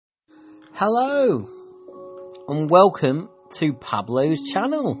Hello and welcome to Pablo's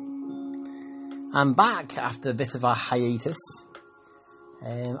channel. I'm back after a bit of a hiatus.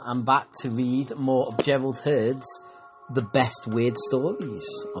 I'm back to read more of Gerald Hurd's The Best Weird Stories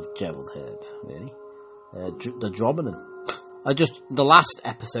of Gerald Hurd, really. The Dromanon. The last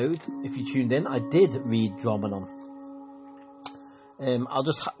episode, if you tuned in, I did read Dromanon. I'll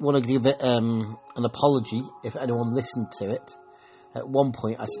just want to give it an apology if anyone listened to it. At one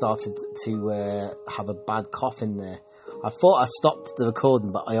point I started to have a bad cough in there. I thought I stopped the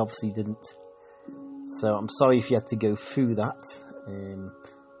recording, but I obviously didn't. So I'm sorry if you had to go through that.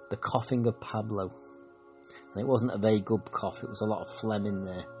 The coughing of Pablo. And it wasn't a very good cough, it was a lot of phlegm in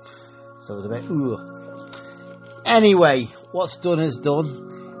there. So it was a bit, ugh. Anyway, what's done is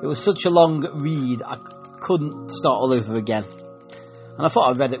done. It was such a long read, I couldn't start all over again. And I thought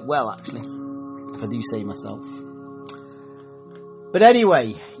I read it well, actually, if I do say myself. But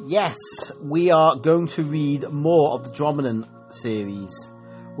anyway, yes, we are going to read more of the Dromanon series.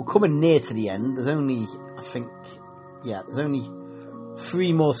 We're coming near to the end. There's only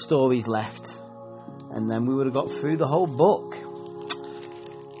 3 more stories left. And then we would have got through the whole book.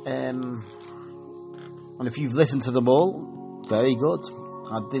 And if you've listened to them all, very good.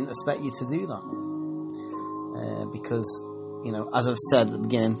 I didn't expect you to do that. Because, you know, as I've said at the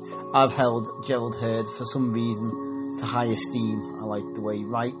beginning, I've held Gerald Hurd for some reason to high esteem. I like the way he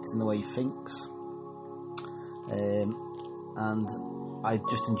writes and the way he thinks, and I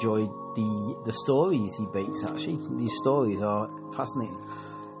just enjoyed the stories he bakes. Actually, these stories are fascinating.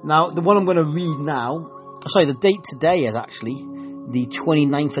 Now, the one I'm going to read now, the date today is actually the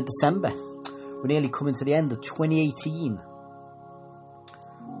 29th of December. We're nearly coming to the end of 2018.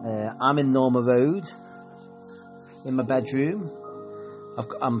 I'm in Norma Road in my bedroom.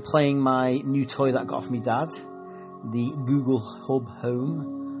 I'm playing my new toy that I got from my dad, the Google Hub Home.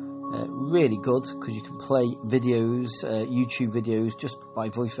 Really good because you can play videos, YouTube videos, just by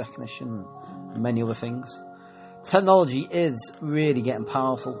voice recognition and many other things. Technology is really getting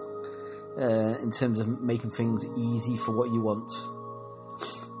powerful in terms of making things easy for what you want.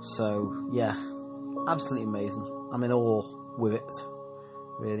 So yeah, absolutely amazing. I'm in awe with it,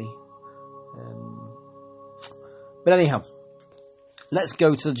 really. But anyhow, let's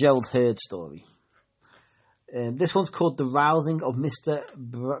go to the Gerald Hurd story. This one's called The Rousing of Mr.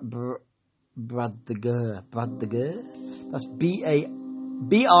 Bradegar. Bradegar? That's Bradegar.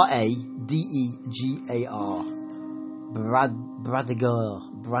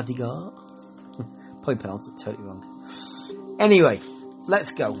 Bradegar? Probably pronounced it totally wrong. Anyway,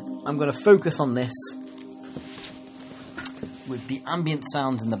 let's go. I'm going to focus on this with the ambient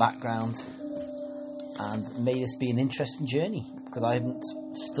sounds in the background. And may this be an interesting journey, because I haven't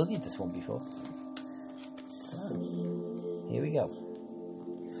studied this one before. Here we go.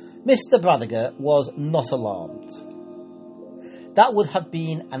 Mr. Bradegar was not alarmed. That would have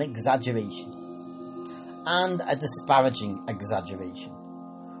been an exaggeration, and a disparaging exaggeration,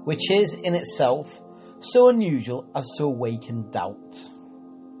 which is in itself so unusual as to awaken doubt.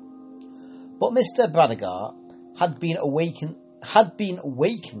 But Mr. Bradegar had been awakened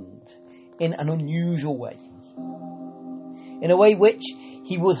in an unusual way, in a way which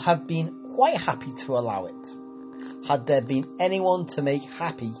he would have been quite happy to allow it, had there been anyone to make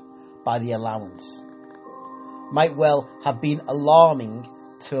happy by the allowance. Might well have been alarming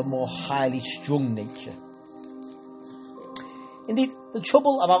to a more highly strung nature. Indeed, the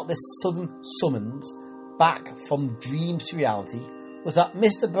trouble about this sudden summons back from dreams to reality was that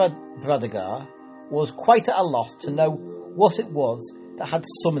Mr. Bradegar was quite at a loss to know what it was that had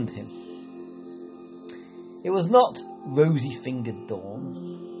summoned him. It was not rosy-fingered dawn.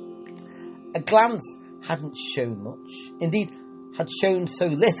 A glance hadn't shown much, indeed had shown so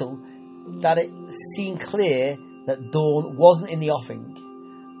little that it seemed clear that dawn wasn't in the offing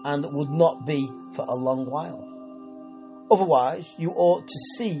and would not be for a long while. Otherwise, you ought to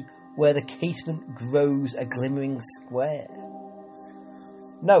see where the casement grows a glimmering square.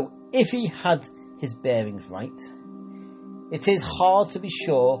 No, if he had his bearings right, it is hard to be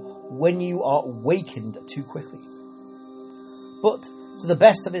sure when you are wakened too quickly. But to the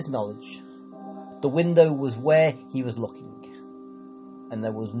best of his knowledge, the window was where he was looking, and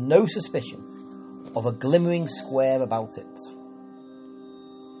there was no suspicion of a glimmering square about it.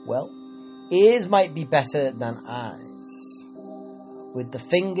 Well, ears might be better than eyes. With the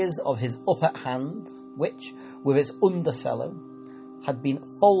fingers of his upper hand, which, with its underfellow, had been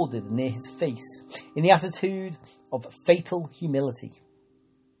folded near his face in the attitude of fatal humility,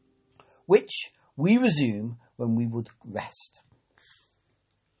 which we resume when we would rest.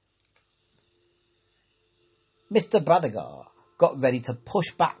 Mr. Bradegar got ready to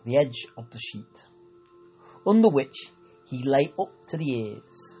push back the edge of the sheet, under which he lay up to the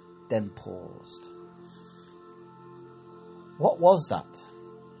ears, then paused. What was that?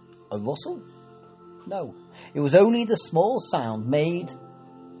 A rustle? No, it was only the small sound made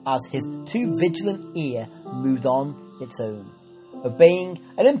as his too vigilant ear moved on its own, obeying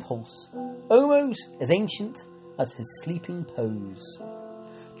an impulse almost as ancient as his sleeping pose,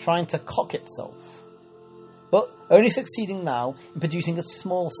 trying to cock itself, but only succeeding now in producing a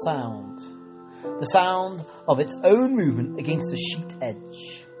small sound, the sound of its own movement against the sheet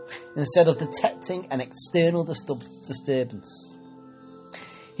edge, instead of detecting an external disturbance.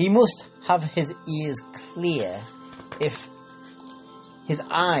 He must have his ears clear if his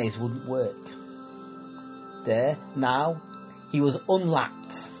eyes wouldn't work. There, now, he was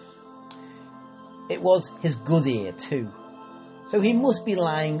unlapped. It was his good ear too, so he must be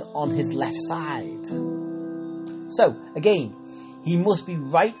lying on his left side. So, again, he must be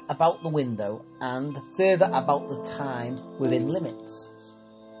right about the window and further about the time within limits.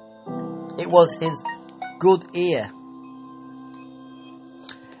 It was his good ear,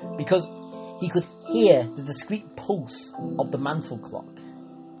 because he could hear the discreet pulse of the mantel clock.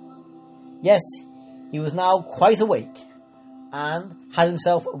 Yes, he was now quite awake and had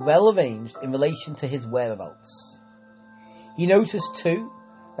himself well arranged in relation to his whereabouts. He noticed too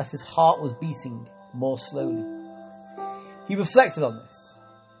that his heart was beating more slowly. He reflected on this.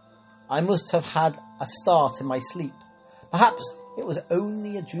 I must have had a start in my sleep. Perhaps it was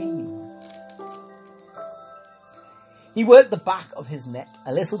only a dream. He worked the back of his neck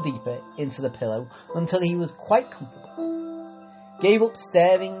a little deeper into the pillow until he was quite comfortable, gave up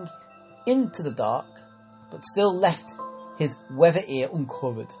staring into the dark, but still left his weather ear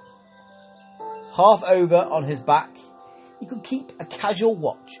uncovered. Half over on his back, he could keep a casual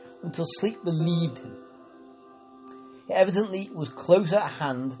watch until sleep relieved him. It evidently was closer at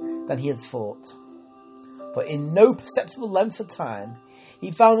hand than he had thought, but in no perceptible length of time,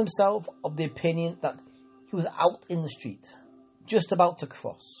 he found himself of the opinion that he was out in the street, just about to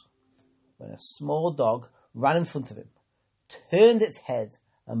cross, when a small dog ran in front of him, turned its head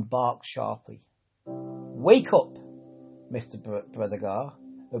and barked sharply. "Wake up!" Mr. Bradegar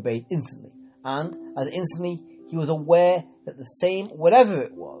obeyed instantly, and as instantly he was aware that the same whatever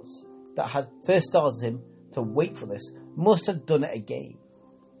it was that had first started him to wakefulness must have done it again.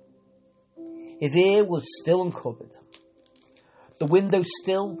 His ear was still uncovered, the window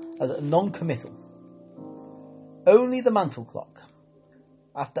still as non-committal. Only the mantel clock,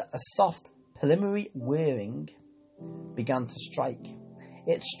 after a soft preliminary whirring, began to strike.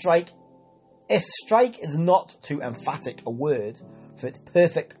 If strike is not too emphatic a word for its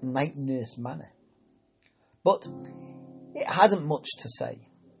perfect night nurse manner. But it hadn't much to say.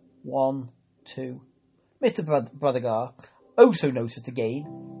 1, 2. Mr. Bradegar also noticed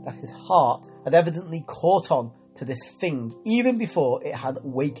again that his heart had evidently caught on to this thing even before it had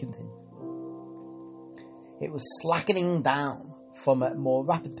awakened him. It was slackening down from a more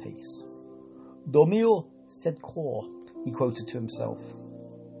rapid pace. "Dormir, c'est quoi?" he quoted to himself.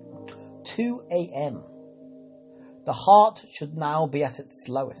 2 a.m. The heart should now be at its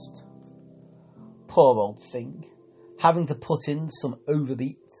slowest. Poor old thing, having to put in some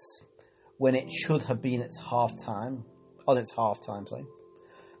overbeats when it should have been its half time.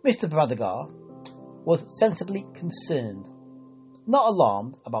 Mr. Bradegar was sensibly concerned, not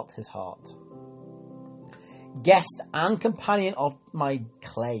alarmed about his heart. "Guest and companion of my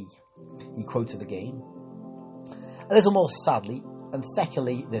clay," he quoted again, a little more sadly and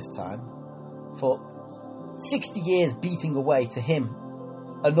secularly this time, for 60 years beating away to him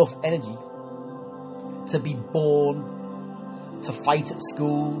enough energy to be born, to fight at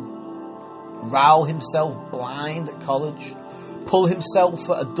school, row himself blind at college, pull himself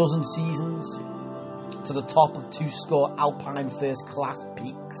for a dozen seasons to the top of 200 alpine first-class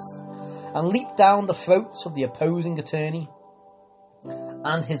peaks, and leap down the throats of the opposing attorney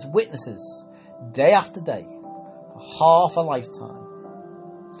and his witnesses day after day for half a lifetime.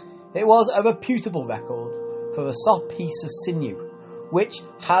 It was a reputable record for a soft piece of sinew, which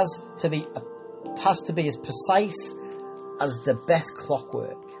has to be as precise as the best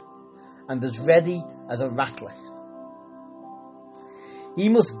clockwork and as ready as a rattler. He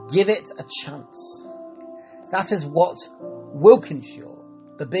must give it a chance. That is what Wilkinshaw,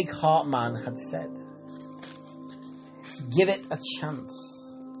 the big heart man, had said. Give it a chance,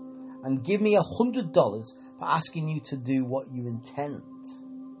 and give me $100 for asking you to do what you intend.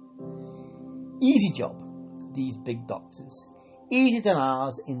 Easy job, these big doctors, easier than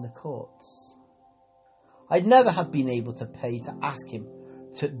ours in the courts. I'd never have been able to pay to ask him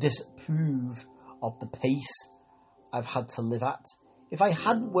to disapprove of the pace I've had to live at if I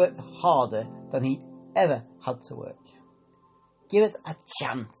hadn't worked harder than he ever had to work. Give it a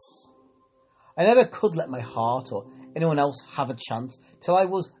chance. I never could let my heart or anyone else have a chance till I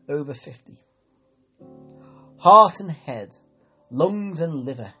was over 50. Heart and head, lungs and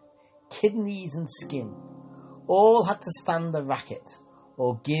liver, kidneys and skin, all had to stand the racket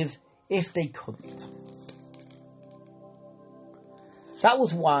or give if they couldn't. That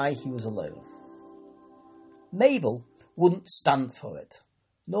was why he was alone. Mabel wouldn't stand for it,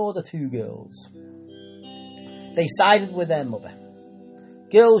 nor the two girls. They sided with their mother.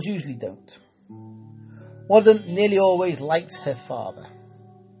 Girls usually don't. One of them nearly always liked her father,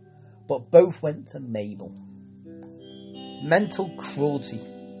 but both went to Mabel. Mental cruelty.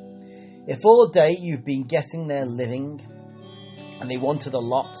 If all day you've been getting their living, and they wanted a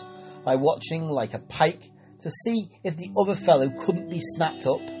lot by watching like a pike to see if the other fellow couldn't be snapped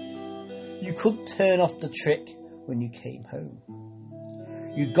up, you couldn't turn off the trick when you came home.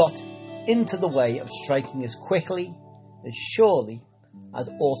 You got into the way of striking as quickly, as surely, as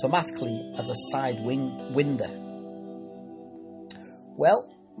automatically as a side winder. Well,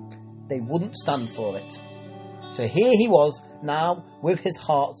 they wouldn't stand for it. So here he was now with his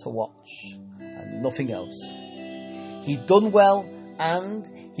heart to watch and nothing else. He'd done well, and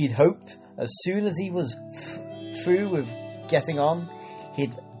he'd hoped as soon as he was through with getting on,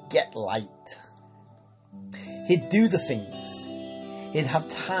 he'd get light. He'd do the things. He'd have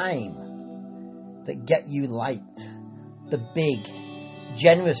time that get you light. The big,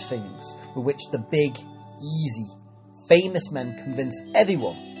 generous things with which the big, easy, famous men convince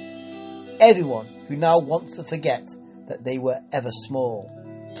everyone who now wants to forget that they were ever small,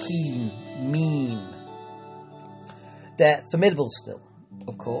 keen, mean. They're formidable still,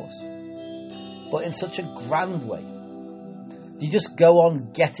 of course, but in such a grand way. They just go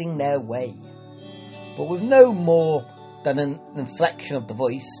on getting their way, but with no more than an inflection of the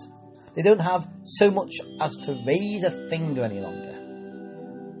voice. They don't have so much as to raise a finger any longer.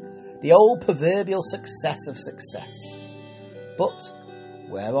 The old proverbial success of success. But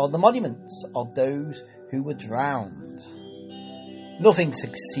where are the monuments of those who were drowned? Nothing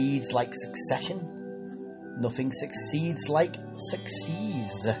succeeds like succession. Nothing succeeds like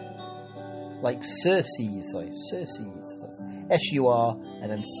succeeds. Like Circes. That's S-U-R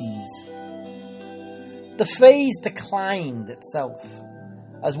and then C's. The phrase declined itself,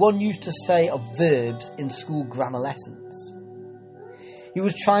 as one used to say of verbs in school grammar lessons. He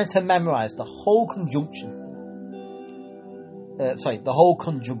was trying to memorise the whole conjugation. There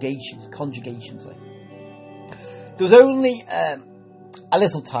was only a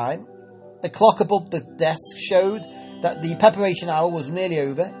little time. The clock above the desk showed that the preparation hour was nearly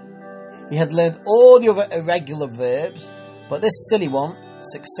over. He had learned all the other irregular verbs, but this silly one,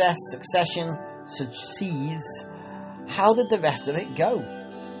 success, succession, succeeds, how did the rest of it go?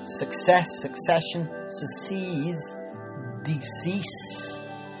 Success, succession, succeeds, decease,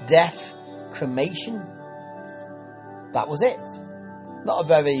 death, cremation. That was it. Not a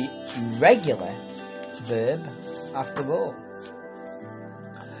very regular verb after all.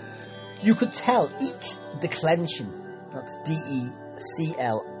 You could tell each declension, that's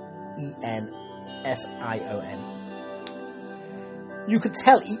D-E-C-L-E-N-S-I-O-N. You could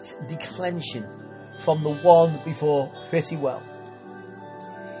tell each declension from the one before pretty well.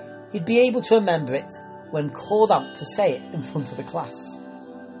 He'd be able to remember it when called out to say it in front of the class.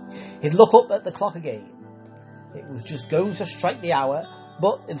 He'd look up at the clock again. It was just going to strike the hour,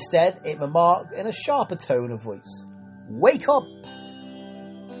 but instead it remarked in a sharper tone of voice, "Wake up!"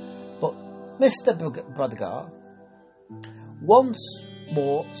 But Mr. Bradegar once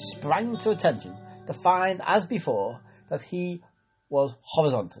more sprang to attention to find, as before, that he was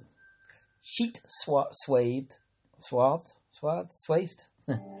horizontal, sheet swathed,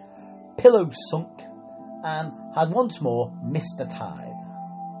 pillow sunk, and had once more missed the tide.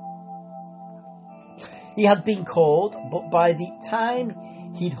 He had been called, but by the time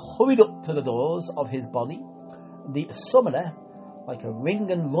he'd hurried up to the doors of his body, the summoner, like a ring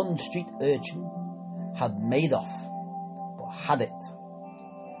and run street urchin, had made off, but had it.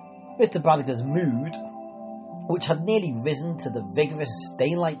 Mr. Bradegar's mood, which had nearly risen to the vigorous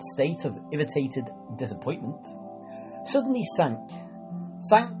daylight state of irritated disappointment, suddenly sank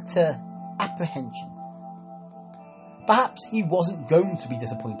to apprehension. Perhaps he wasn't going to be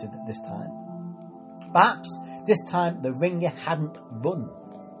disappointed this time. Perhaps this time the ringer hadn't run.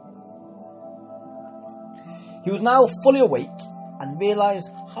 He was now fully awake and realised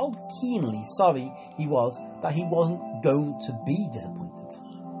how keenly sorry he was that he wasn't going to be disappointed.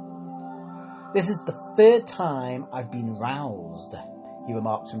 "This is the third time I've been roused," he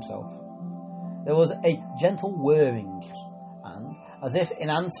remarked to himself. there was a gentle whirring, and, as if in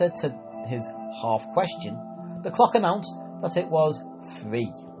answer to his half-question, the clock announced that it was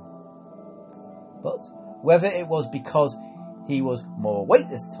 3. But whether it was because he was more awake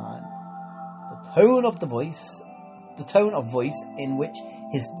this time, the tone of voice in which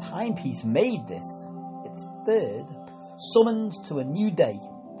his timepiece made this, its third, summons to a new day,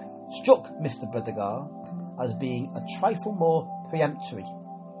 struck Mr. Bradegar as being a trifle more peremptory,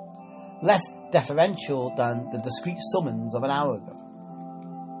 less deferential than the discreet summons of an hour ago.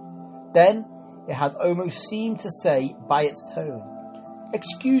 Then it had almost seemed to say by its tone,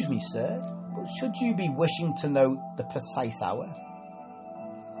 "Excuse me, sir, but should you be wishing to know the precise hour?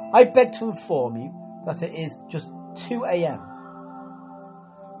 I beg to inform you that it is just 2 a.m.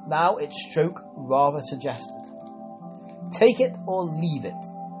 Now its stroke rather suggested. Take it or leave it,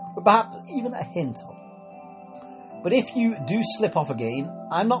 with perhaps even a hint of. But if you do slip off again,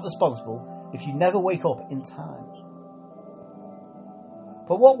 I'm not responsible if you never wake up in time."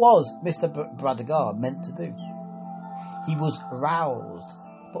 But what was Mr. Bradegar meant to do? He was roused,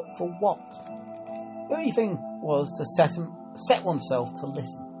 but for what? The only thing was to set oneself to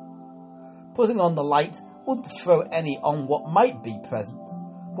listen. Putting on the light wouldn't throw any on what might be present,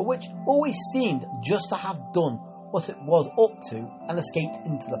 but which always seemed just to have done what it was up to and escaped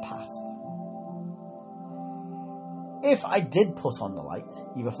into the past. If I did put on the light,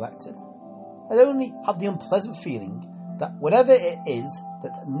 he reflected, I'd only have the unpleasant feeling that whatever it is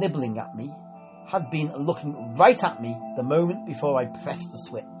that's nibbling at me had been looking right at me the moment before I pressed the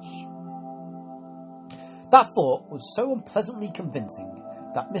switch. That thought was so unpleasantly convincing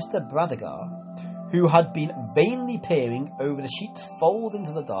that Mr. Bradegar, who had been vainly peering over the sheet's fold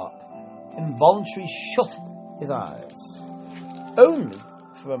into the dark, involuntarily shut his eyes. Only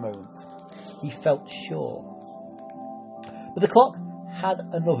for a moment, he felt sure. But the clock had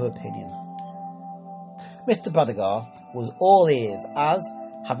another opinion. Mr. Bradegar was all ears as,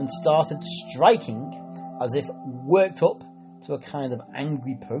 having started striking as if worked up to a kind of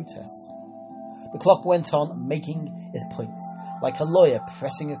angry protest, the clock went on making its points like a lawyer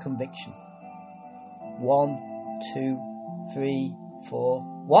pressing a conviction. 1, 2, 3, 4.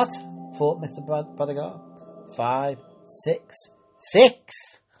 What? Thought Mr. Bradegar. 5, 6.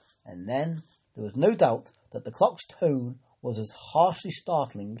 6! And then there was no doubt that the clock's tone was as harshly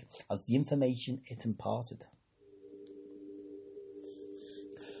startling as the information it imparted.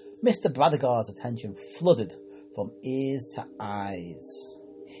 Mr. Bradegar's attention flooded from ears to eyes.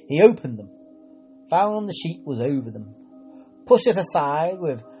 He opened them, found the sheet was over them, pushed it aside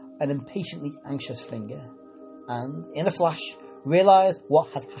with an impatiently anxious finger, and, in a flash, realised what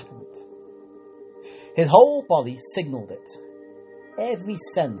had happened. His whole body signalled it. Every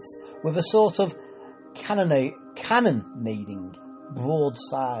sense, with a sort of cannonading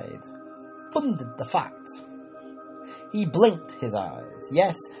broadside, funded the fact. He blinked his eyes.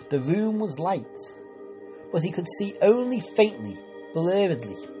 Yes, the room was light, but he could see only faintly,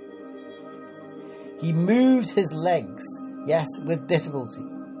 blurredly. He moved his legs, yes, with difficulty.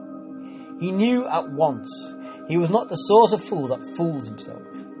 He knew at once he was not the sort of fool that fools himself.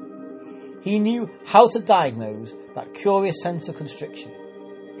 He knew how to diagnose that curious sense of constriction,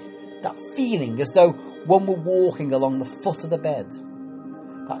 that feeling as though one were walking along the foot of the bed,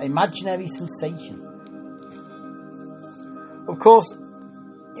 that imaginary sensation. Of course,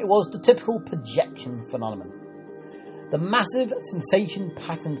 it was the typical projection phenomenon, the massive sensation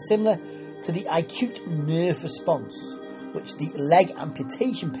pattern similar to the acute nerve response which the leg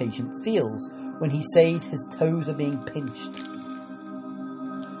amputation patient feels when he says his toes are being pinched.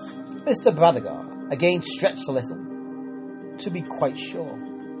 Mr. Bradegar again stretched a little, to be quite sure.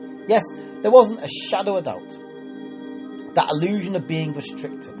 Yes, there wasn't a shadow of doubt. That illusion of being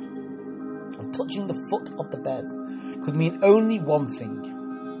restricted and touching the foot of the bed could mean only one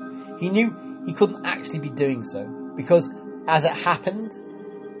thing. He knew he couldn't actually be doing so, because, as it happened,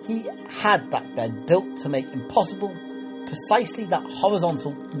 he had that bed built to make impossible precisely that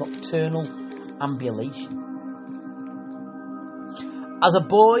horizontal nocturnal ambulation. As a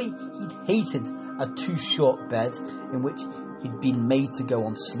boy, he'd hated a too-short bed in which he'd been made to go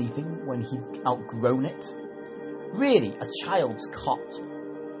on sleeping when he'd outgrown it. Really, a child's cot.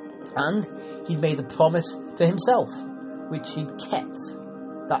 And he'd made a promise to himself, which he'd kept,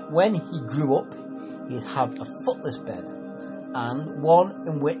 that when he grew up, he'd have a footless bed, and one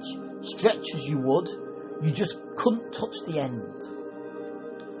in which, stretch as you would, you just couldn't touch the end.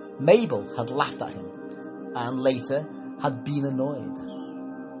 Mabel had laughed at him, and later had been annoyed.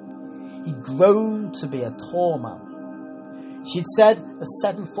 He'd grown to be a tall man. She'd said the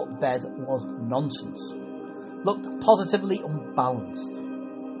 7-foot bed was nonsense, looked positively unbalanced.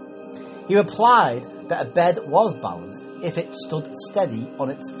 He replied that a bed was balanced if it stood steady on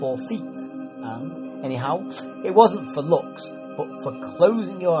its 4 feet, and, anyhow, it wasn't for looks, but for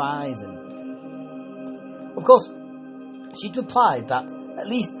closing your eyes in. Of course, she'd replied that, at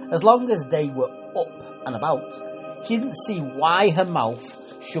least as long as they were up and about, she didn't see why her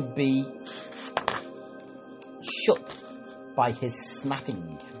mouth should be shut by his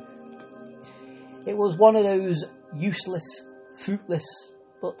snapping. It was one of those useless, fruitless,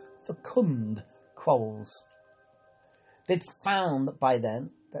 but fecund quarrels. They'd found by then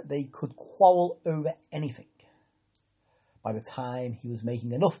that they could quarrel over anything. By the time he was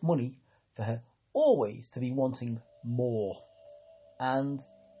making enough money for her always to be wanting more, and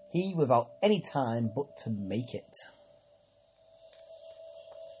he without any time but to make it.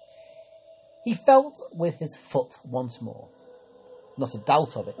 He felt with his foot once more, not a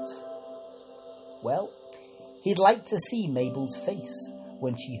doubt of it. Well, he'd like to see Mabel's face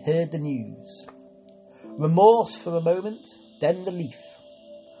when she heard the news. Remorse for a moment, then relief,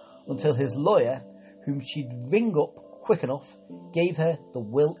 until his lawyer, whom she'd ring up quick enough, gave her the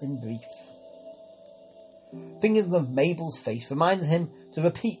will in brief. Thinking of Mabel's face reminded him to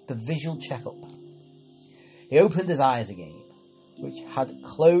repeat the visual checkup. He opened his eyes again, which had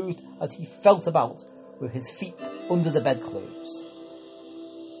closed as he felt about with his feet under the bedclothes.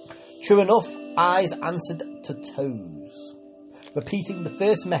 True enough, eyes answered to toes, repeating the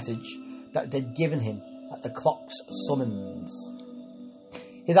first message that they'd given him at the clock's summons.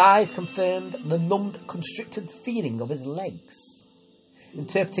 His eyes confirmed the numbed, constricted feeling of his legs,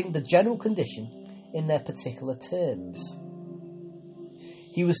 interpreting the general condition in their particular terms.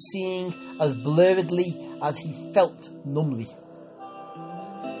 He was seeing as blurredly as he felt numbly.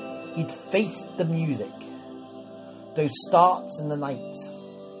 He'd faced the music, those starts in the night.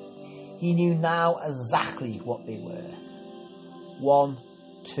 He knew now exactly what they were. 1,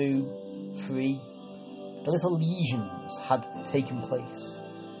 2, 3. The little lesions had taken place.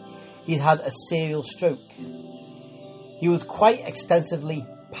 He'd had a serial stroke. He was quite extensively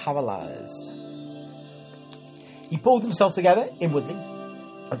paralysed. He pulled himself together inwardly,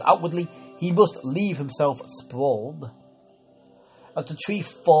 and outwardly he must leave himself sprawled. As the tree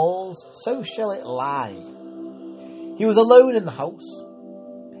falls, so shall it lie. He was alone in the house.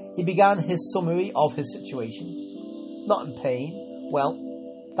 He began his summary of his situation. Not in pain. Well,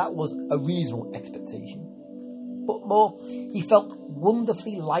 that was a reasonable expectation. But more, he felt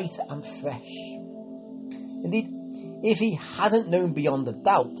wonderfully light and fresh. Indeed, if he hadn't known beyond a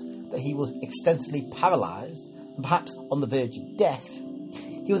doubt that he was extensively paralysed, and perhaps on the verge of death,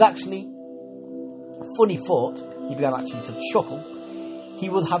 he was actually, funny thought, he began actually to chuckle, he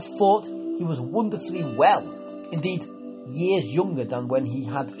would have thought he was wonderfully well, indeed years younger than when he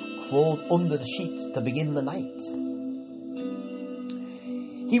had crawled under the sheets to begin the night.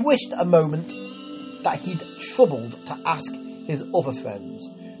 He wished a moment that he'd troubled to ask his other friends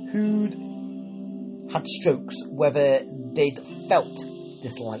who'd had strokes whether they'd felt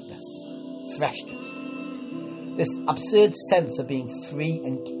this lightness, freshness, this absurd sense of being free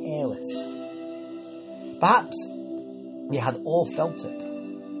and careless. Perhaps they had all felt it.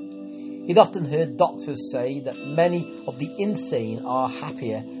 He'd often heard doctors say that many of the insane are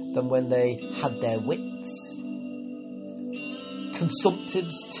happier than when they had their wits.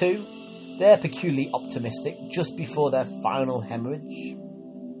 Consumptives, too, they're peculiarly optimistic just before their final hemorrhage.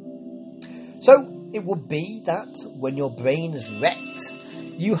 So it would be that when your brain is wrecked,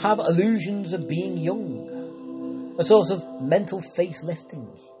 you have illusions of being young. A sort of mental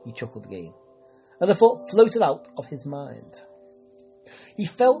facelifting, he chuckled again, and the thought floated out of his mind. He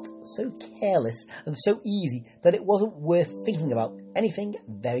felt so careless and so easy that it wasn't worth thinking about anything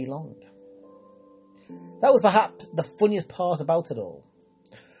very long. That was perhaps the funniest part about it all.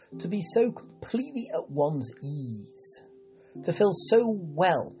 To be so completely at one's ease. To feel so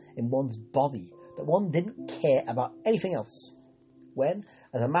well in one's body that one didn't care about anything else. When,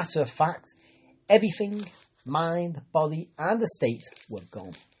 as a matter of fact, everything, mind, body and estate were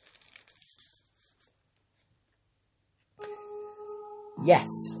gone. Yes,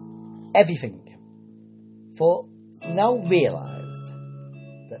 everything. For he now realised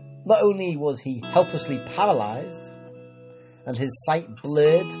that not only was he helplessly paralysed and his sight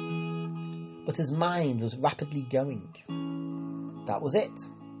blurred, but his mind was rapidly going. That was it.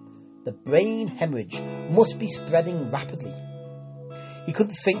 The brain hemorrhage must be spreading rapidly. He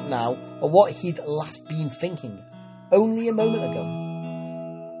couldn't think now of what he'd last been thinking only a moment ago.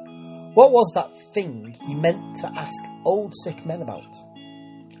 What was that thing he meant to ask old sick men about?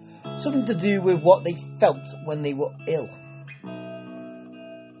 Something to do with what they felt when they were ill.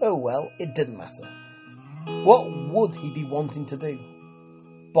 Oh well, it didn't matter. What would he be wanting to do?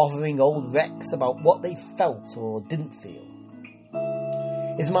 bothering old wrecks about what they felt or didn't feel.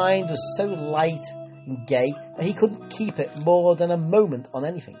 His mind was so light and gay that he couldn't keep it more than a moment on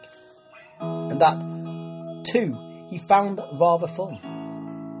anything. And that, too, he found rather fun.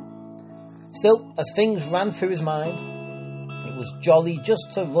 Still, as things ran through his mind, it was jolly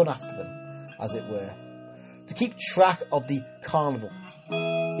just to run after them, as it were, to keep track of the carnival.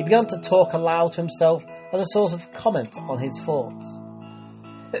 He began to talk aloud to himself as a sort of comment on his thoughts.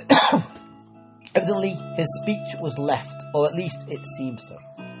 Evidently, his speech was left, or at least it seemed so.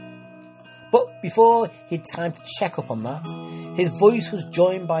 But before he had time to check up on that, his voice was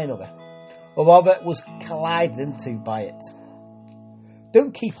joined by another, or rather was collided into by it.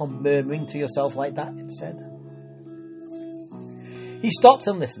 "Don't keep on murmuring to yourself like that," it said. He stopped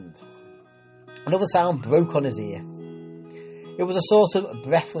and listened. Another sound broke on his ear. It was a sort of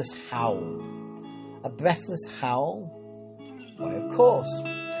breathless howl. A breathless howl? Why, of course.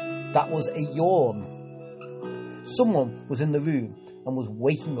 That was a yawn. Someone was in the room and was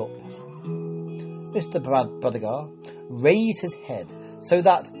waking up. Mr. Bradegar raised his head so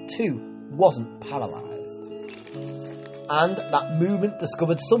that, too, wasn't paralysed. And that movement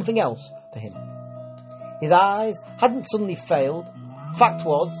discovered something else for him. His eyes hadn't suddenly failed. Fact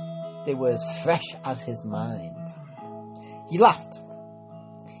was, they were as fresh as his mind. He laughed.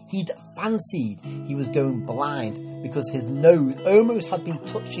 He'd fancied he was going blind because his nose almost had been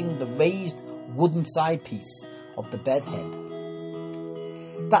touching the raised wooden side piece of the bed head.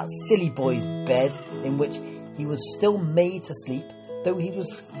 That silly boy's bed in which he was still made to sleep, though he was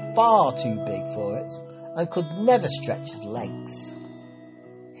far too big for it and could never stretch his legs.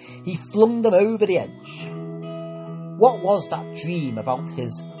 He flung them over the edge. What was that dream about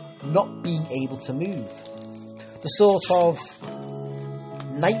his not being able to move? The sort of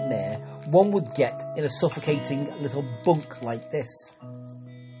nightmare one would get in a suffocating little bunk like this.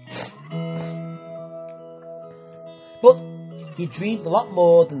 But he dreamed a lot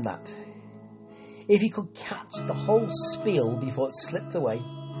more than that. If he could catch the whole spiel before it slipped away,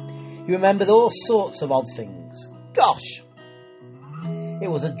 he remembered all sorts of odd things. Gosh! It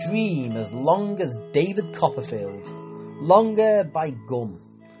was a dream as long as David Copperfield, longer by gum,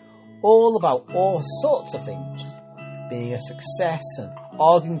 all about all sorts of things, being a success and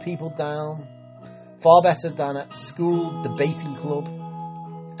arguing people down, far better than at school debating club,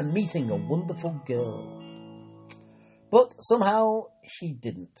 and meeting a wonderful girl. But somehow she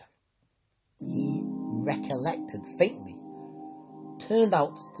didn't. He recollected faintly. Turned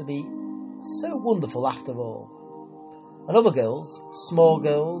out to be so wonderful after all. And other girls, small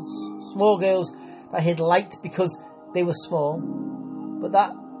girls that he'd liked because they were small, but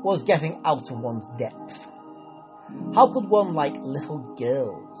that was getting out of one's depth. How could one like little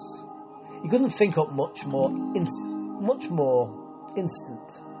girls? He couldn't think up much more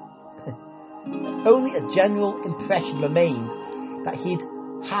instant. Only a general impression remained that he'd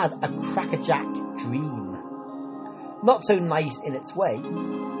had a crackerjack dream. Not so nice in its way,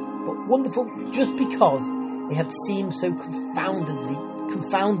 but wonderful just because it had seemed so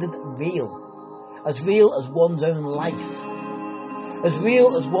confounded real as one's own life, as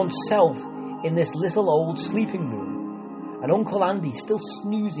real as oneself in this little old sleeping room, and Uncle Andy still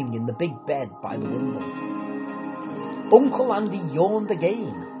snoozing in the big bed by the window. Uncle Andy yawned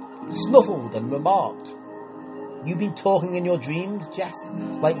again, snuffled and remarked, "You've been talking in your dreams, just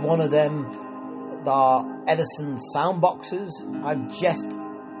like one of them Edison sound boxes I've just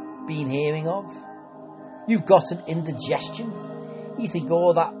been hearing of. You've got an indigestion, eating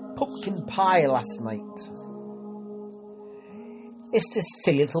all that pumpkin pie last night." "It's this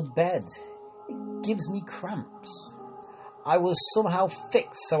silly little bed. It gives me cramps. I was somehow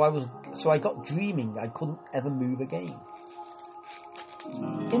fixed, so I got dreaming I couldn't ever move again."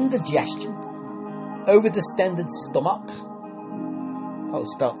 Indigestion? Overdistended stomach? That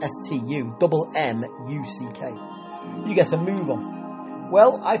was spelled STUMMUCK. You get a move on.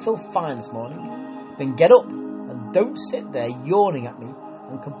 "Well, I feel fine this morning." "Then get up and don't sit there yawning at me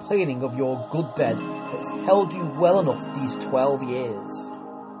and complaining of your good bed that's held you well enough these 12 years.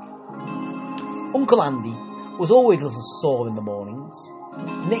 Uncle Andy was always a little sore in the mornings.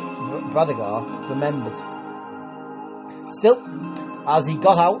 Nick Bradegar remembered. Still, as he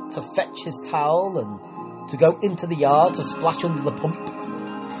got out to fetch his towel and to go into the yard to splash under the pump,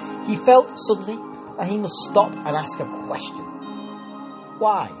 he felt suddenly that he must stop and ask a question.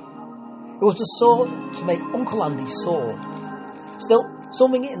 Why? It was the sort to make Uncle Andy sore. Still,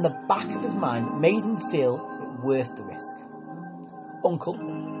 something in the back of his mind made him feel it worth the risk. "Uncle,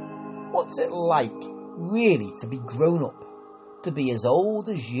 what's it like, really, to be grown up, to be as old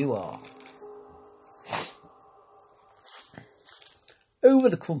as you are?" over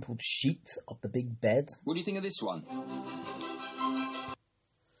the crumpled sheet of the big bed. What do you think of this one?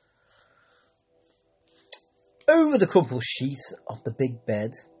 Over the crumpled sheet of the big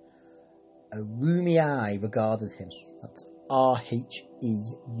bed, a rheumy eye regarded him. That's R-H-E-U-M-Y.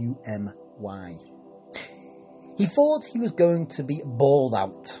 He thought he was going to be bawled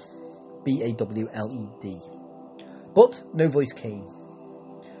out. B-A-W-L-E-D. But no voice came.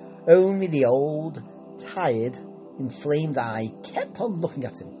 Only the old, tired, inflamed eye kept on looking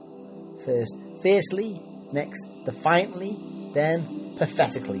at him. First fiercely, next defiantly, then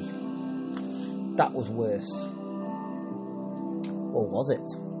pathetically. That was worse. Or was it?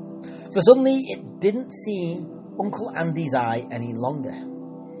 For suddenly it didn't seem Uncle Andy's eye any longer.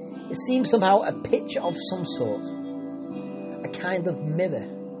 It seemed somehow a picture of some sort. A kind of mirror.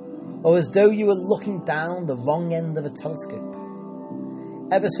 Or as though you were looking down the wrong end of a telescope.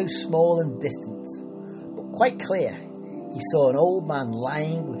 Ever so small and distant, but quite clear, he saw an old man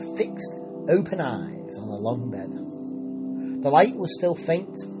lying with fixed, open eyes on a long bed. The light was still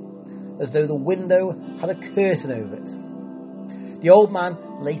faint, as though the window had a curtain over it. The old man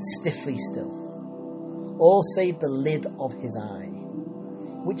lay stiffly still, all save the lid of his eye,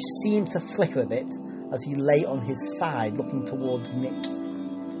 which seemed to flicker a bit as he lay on his side looking towards Nick.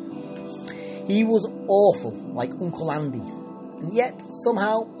 He was awful, like Uncle Andy, and yet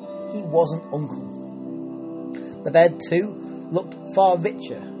somehow he wasn't Uncle. The bed, too, looked far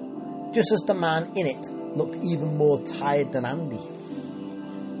richer, just as the man in it looked even more tired than Andy.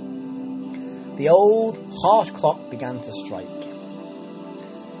 The old, harsh clock began to strike,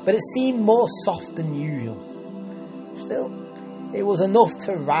 but it seemed more soft than usual. Still, it was enough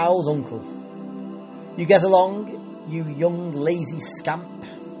to rouse Uncle. You get along, you young lazy scamp.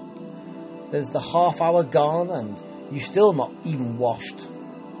 There's the half hour gone and you still not even washed.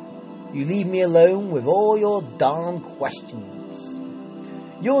 You leave me alone with all your darn questions.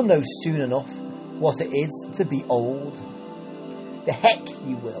 You'll know soon enough what it is to be old. The heck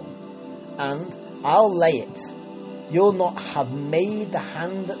you will. And I'll lay it, you'll not have made the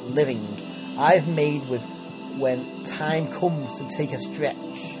hand living I've made with when time comes to take a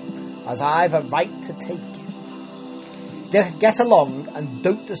stretch, as I've a right to take. Get along and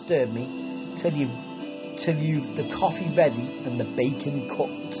don't disturb me till you've the coffee ready and the bacon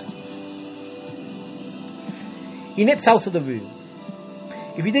cooked. He nipped out of the room.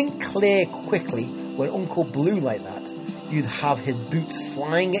 If you didn't clear quickly when Uncle blew like that, you'd have his boots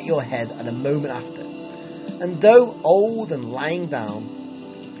flying at your head at a moment after. And though old and lying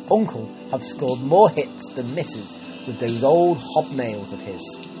down, Uncle had scored more hits than misses with those old hobnails of his,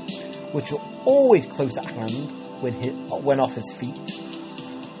 which were always close at hand when off his feet.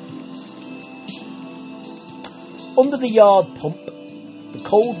 Under the yard pump, the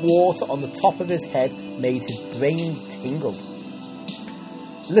cold water on the top of his head made his brain tingle.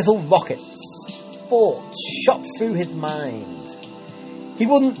 Little rockets, thoughts shot through his mind. He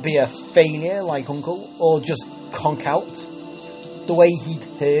wouldn't be a failure like Uncle, or just conk out, the way he'd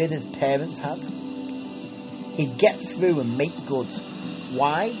heard his parents had. He'd get through and make good.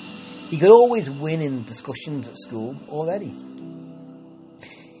 Why? He could always win in discussions at school already.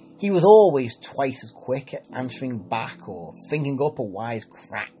 He was always twice as quick at answering back or thinking up a wise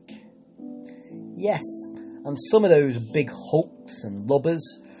crack. Yes, and some of those big hulks and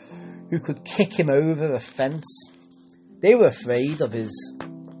lubbers who could kick him over a fence, they were afraid of his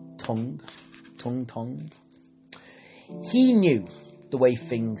tongue. He knew the way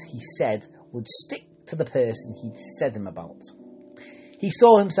things he said would stick to the person he'd said them about. He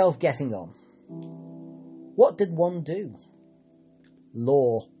saw himself getting on. What did one do?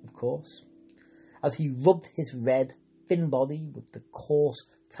 Law, of course. As he rubbed his red, thin body with the coarse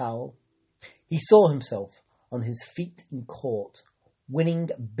towel, he saw himself on his feet in court, winning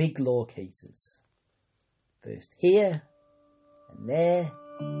big law cases. First here, and there,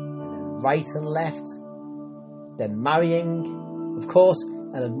 and then right and left, then marrying, of course,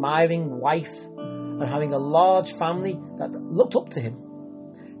 an admiring wife, and having a large family that looked up to him,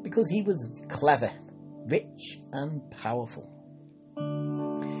 because he was clever, rich, and powerful.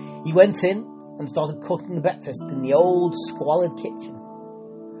 He went in and started cooking the breakfast in the old squalid kitchen.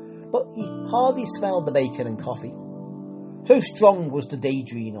 But he hardly smelled the bacon and coffee. So strong was the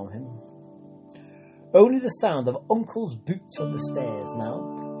daydream on him. Only the sound of Uncle's boots on the stairs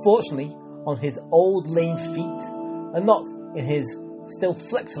now, fortunately on his old lame feet and not in his still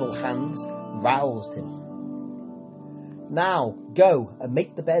flexible hands, roused him. Now go and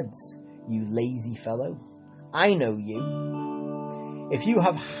make the beds, you lazy fellow. I know you. If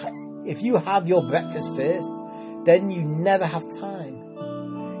you have your breakfast first, then you never have time.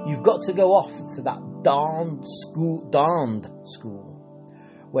 You've got to go off to that darned school.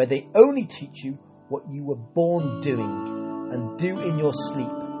 where they only teach you what you were born doing and do in your sleep,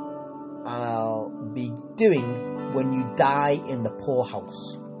 and I'll be doing when you die in the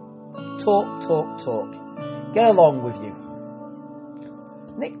poorhouse. Talk, talk, talk. Get along with you.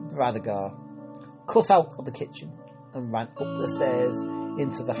 Nick Bradegar cut out of the kitchen and ran up the stairs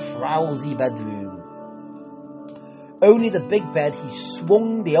into the frowsy bedroom. Only the big bed, he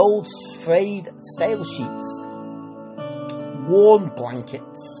swung the old frayed stale sheets, worn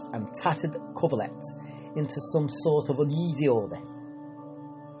blankets and tattered coverlets into some sort of uneasy order.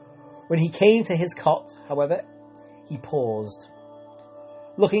 When he came to his cot, however, he paused,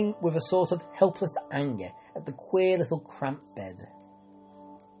 looking with a sort of helpless anger at the queer little cramped bed.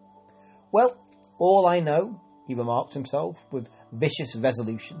 "Well, all I know," he remarked to himself with vicious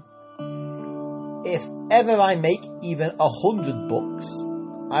resolution, "if ever I make even $100,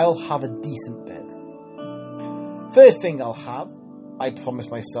 I'll have a decent bed. First thing I'll have, I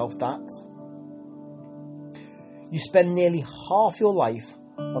promised myself that. You spend nearly half your life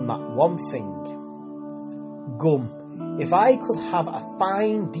on that one thing. Gum, if I could have a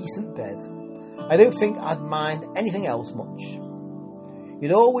fine, decent bed, I don't think I'd mind anything else much.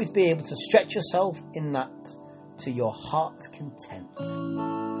 You'd always be able to stretch yourself in that to your heart's content.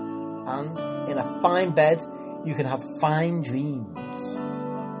 And in a fine bed, you can have fine dreams.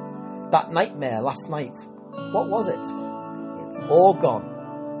 That nightmare last night, what was it? It's all gone,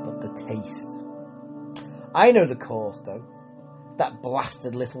 but the taste. I know the cause, though. That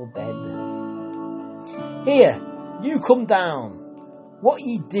blasted little bed. Here, you come down. What are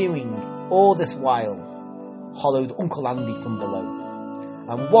you doing all this while?" hollowed Uncle Andy from below.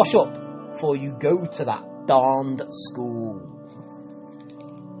 "And wash up before you go to that darned school."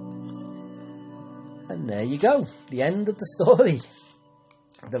 And there you go, the end of the story.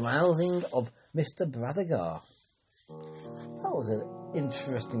 The Rousing of Mr. Bradegar. That was an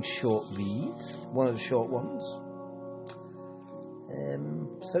interesting short read, one of the short ones.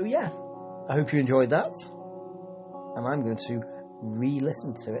 So yeah, I hope you enjoyed that, and I'm going to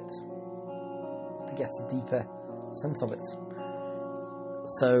re-listen to it to get a deeper sense of it.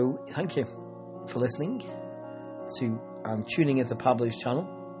 So thank you for listening to and tuning into Pablo's channel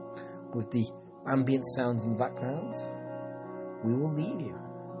with the ambient sounds in the background. We will leave you.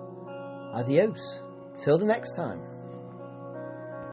 Adios. Till the next time.